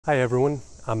Hi everyone,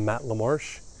 I'm Matt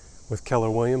LaMarche with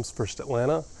Keller Williams First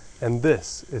Atlanta, and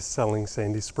this is Selling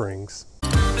Sandy Springs.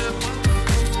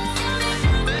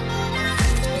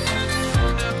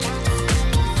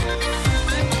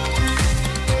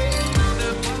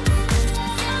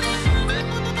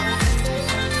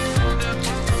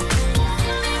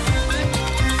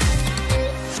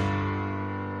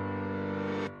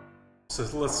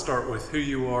 So let's start with who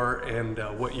you are and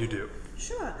what you do.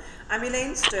 Sure. I'm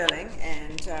Elaine Sterling,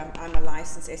 and I'm a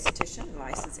licensed esthetician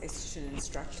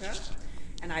instructor,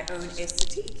 and I own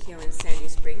Estetique here in Sandy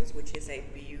Springs, which is a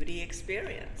beauty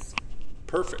experience.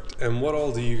 Perfect. And what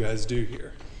all do you guys do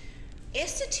here?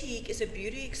 Estetique is a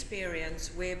beauty experience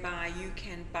whereby you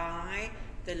can buy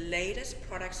the latest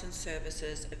products and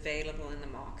services available in the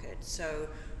market. So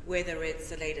whether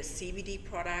it's the latest CBD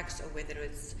products or whether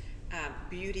it's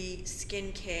beauty,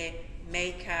 skincare,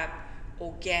 makeup,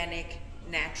 organic,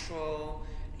 natural.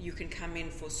 You can come in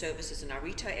for services in our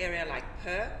retail area like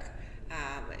Perk,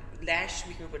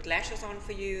 we can put lashes on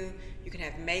for you. You can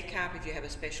have makeup if you have a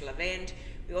special event.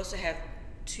 We also have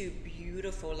two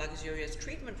beautiful luxurious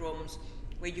treatment rooms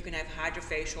where you can have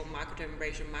hydrofacial,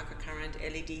 microdermabrasion, microcurrent,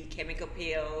 LED, chemical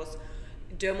peels,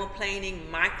 dermaplaning,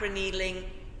 microneedling,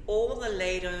 all the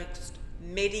latest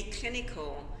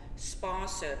medi-clinical spa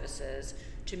services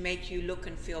to make you look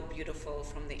and feel beautiful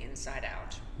from the inside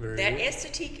out. That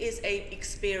Estetique is an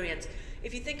experience.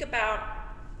 If you think about,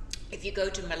 if you go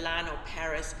to Milan or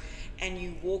Paris and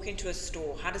you walk into a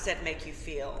store, how does that make you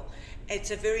feel? It's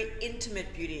a very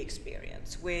intimate beauty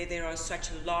experience where there are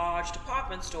such large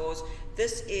department stores.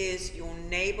 This is your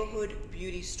neighborhood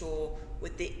beauty store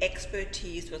with the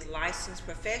expertise, with licensed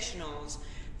professionals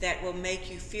that will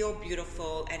make you feel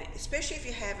beautiful. And especially if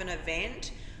you have an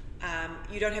event,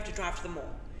 you don't have to drive to the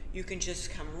mall. You can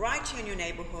just come right here in your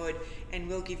neighborhood and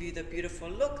we'll give you the beautiful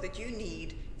look that you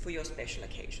need for your special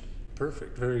occasion.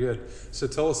 Perfect, very good. So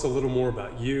tell us a little more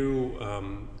about you,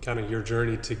 kind of your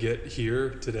journey to get here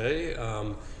today,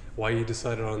 why you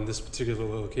decided on this particular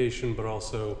location, but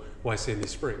also why Sandy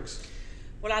Springs.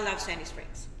 Well, I love Sandy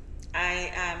Springs.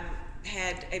 I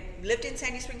lived in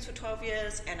Sandy Springs for 12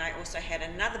 years, and I also had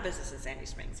another business in Sandy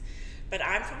Springs. But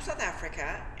I'm from South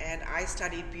Africa, and I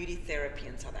studied beauty therapy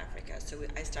in South Africa. So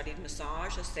I studied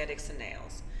massage, aesthetics, and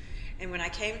nails. And when I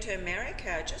came to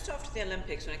America, just after the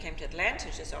Olympics, when I came to Atlanta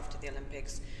just after the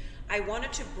Olympics, I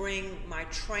wanted to bring my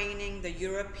training, the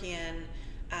European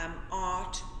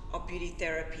art of beauty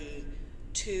therapy,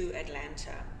 to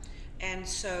Atlanta. And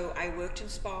so I worked in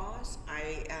spas,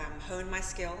 I honed my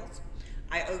skills,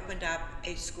 I opened up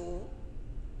a school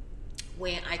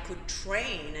where I could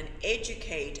train and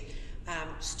educate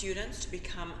students to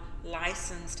become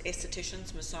licensed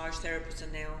estheticians, massage therapists,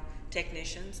 and nail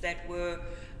technicians that were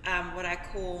what I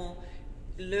call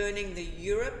learning the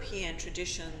European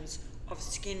traditions of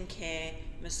skincare,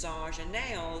 massage, and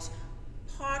nails,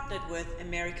 partnered with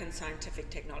American scientific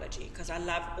technology, because I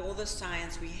love all the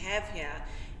science we have here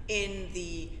in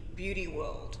the beauty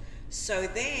world. So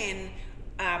then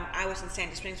I was in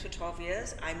Sandy Springs for 12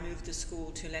 years. I moved the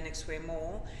school to Lenox Square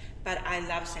Mall, but I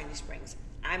love Sandy Springs.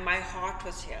 My heart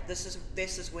was here. This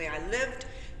is where I lived.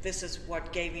 This is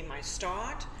what gave me my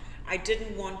start. I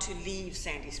didn't want to leave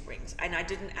Sandy Springs, and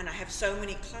I have so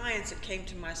many clients that came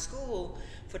to my school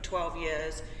for 12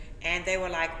 years, and they were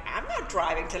like, I'm not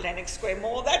driving to Lenox Square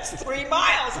Mall, that's 3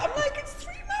 miles. I'm like, it's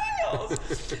 3 miles.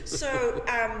 So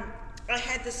I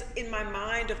had this in my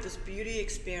mind of this beauty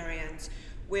experience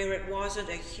where it wasn't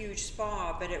a huge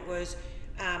spa, but it was,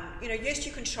 yes,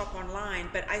 you can shop online,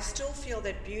 but I still feel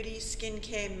that beauty,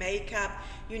 skincare, makeup,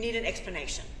 you need an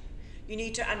explanation. You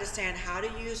need to understand how to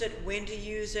use it, when to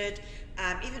use it.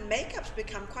 Even makeup's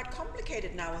become quite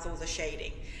complicated now with all the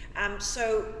shading.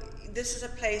 So this is a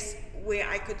place where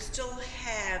I could still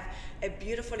have a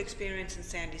beautiful experience in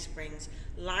Sandy Springs,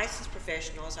 licensed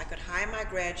professionals. I could hire my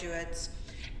graduates,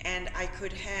 and I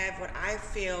could have what I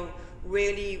feel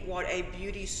really what a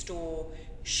beauty store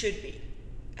should be.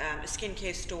 A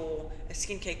skincare store, a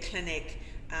skincare clinic,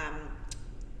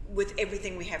 with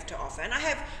everything we have to offer. And I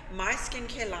have my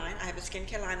skincare line. I have a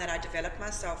skincare line that I developed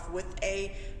myself with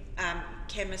a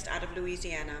chemist out of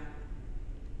Louisiana.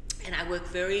 And I work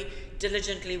very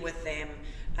diligently with them.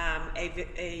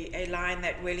 A line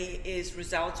that really is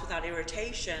results without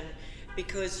irritation,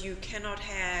 because you cannot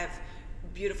have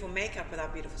beautiful makeup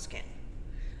without beautiful skin.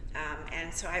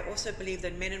 And so I also believe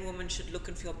that men and women should look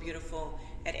and feel beautiful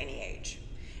at any age.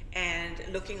 And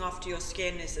looking after your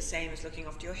skin is the same as looking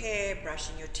after your hair,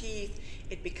 brushing your teeth.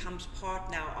 It becomes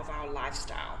part now of our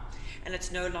lifestyle. and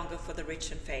it's no longer for the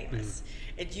rich and famous.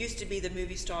 It used to be the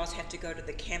movie stars had to go to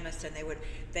the chemist, and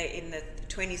they in the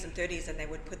 20s and 30s, and they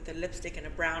would put the lipstick in a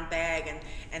brown bag,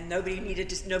 and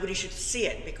nobody should see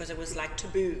it because it was like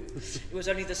taboo. It was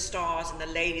only the stars and the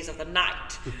ladies of the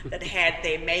night that had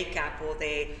their makeup or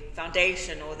their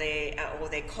foundation or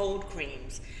their cold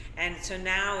creams. And so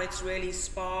now it's really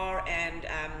spa and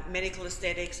medical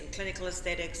aesthetics and clinical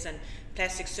aesthetics and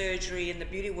plastic surgery in the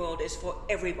beauty world is for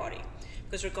everybody.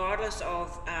 Because regardless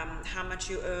of how much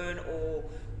you earn or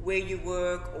where you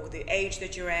work or the age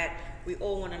that you're at, we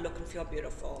all want to look and feel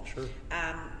beautiful. Sure.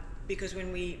 Because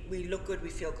when we look good, we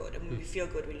feel good. And when we feel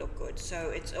good, we look good. So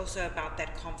it's also about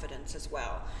that confidence as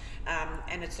well.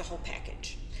 And it's the whole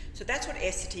package. So that's what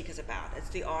Aesthetique is about. It's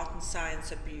the art and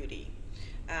science of beauty.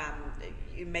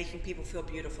 Making people feel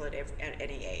beautiful at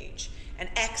any age, and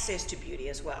access to beauty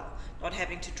as well, not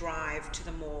having to drive to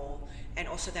the mall, and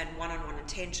also that one-on-one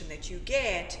attention that you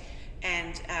get.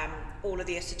 And all of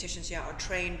the estheticians here are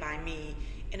trained by me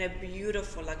in a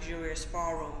beautiful, luxurious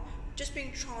spa room, just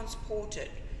being transported,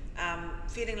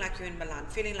 feeling like you're in Milan,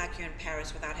 feeling like you're in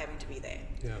Paris without having to be there.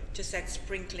 Yeah. Just that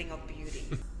sprinkling of beauty.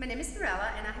 My name is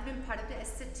Mirella, and I have been part of the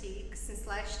Aesthetique since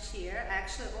last year. I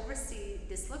actually oversee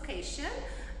this location,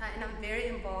 and I'm very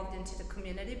involved into the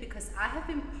community because I have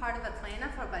been part of Atlanta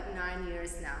for about 9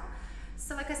 years now.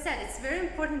 So like I said, it's very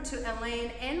important to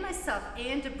Elaine and myself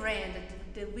and the brand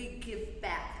that we give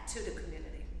back to the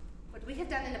community. What we have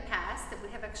done in the past, that we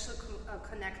have actually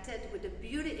connected with the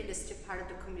beauty industry part of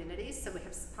the community. So we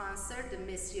have sponsored the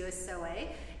Miss USOA,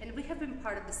 and we have been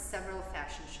part of the several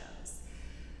fashion shows.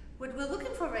 What we're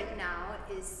looking for right now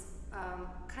is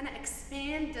kind of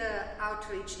expand the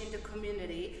outreach in the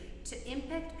community to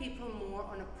impact people more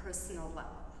on a personal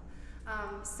level.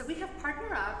 So we have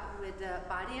partnered up with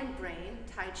Body and Brain,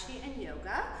 Tai Chi and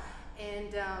Yoga,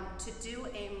 and to do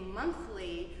a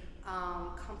monthly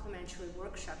complimentary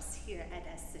workshops here at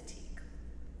Aesthetique.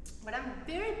 What I'm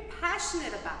very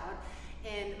passionate about,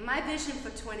 and my vision for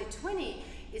 2020,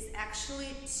 is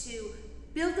actually to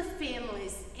build the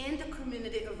families and the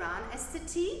community around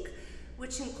Aesthetique,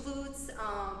 which includes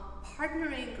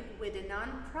partnering with the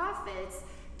nonprofits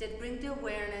that bring the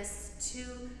awareness to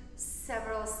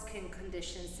several skin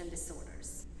conditions and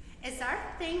disorders. As our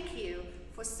thank you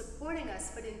for supporting us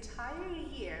for the entire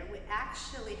year, we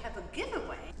actually have a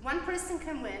giveaway. One person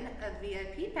can win a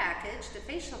VIP package, the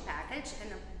facial package,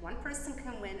 and one person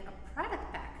can win a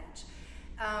product package.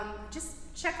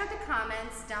 Just check out the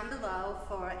comments down below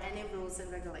for any rules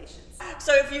and regulations.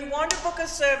 So if you want to book a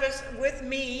service with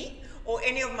me or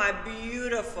any of my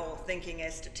beautiful thinking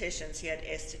estheticians here at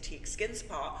Aesthetique Skin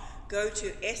Spa, go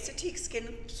to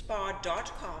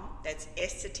aesthetiqueskinspa.com. That's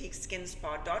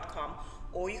aesthetiqueskinspa.com,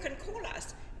 or you can call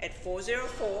us at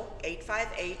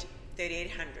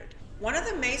 404-858-3800. One of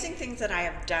the amazing things that I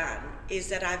have done is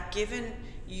that I've given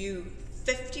you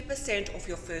 50% off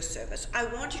your first service. I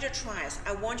want you to try us.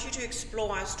 I want you to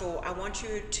explore our store. I want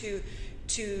you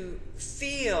to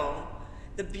feel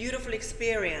the beautiful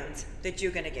experience that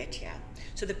you're going to get here.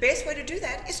 So the best way to do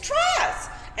that is try us.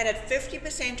 And at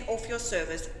 50% off your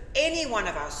service, any one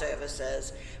of our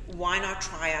services, why not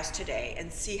try us today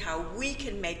and see how we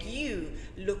can make you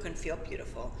look and feel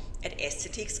beautiful at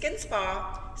Aesthetique Skin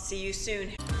Spa. See you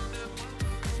soon.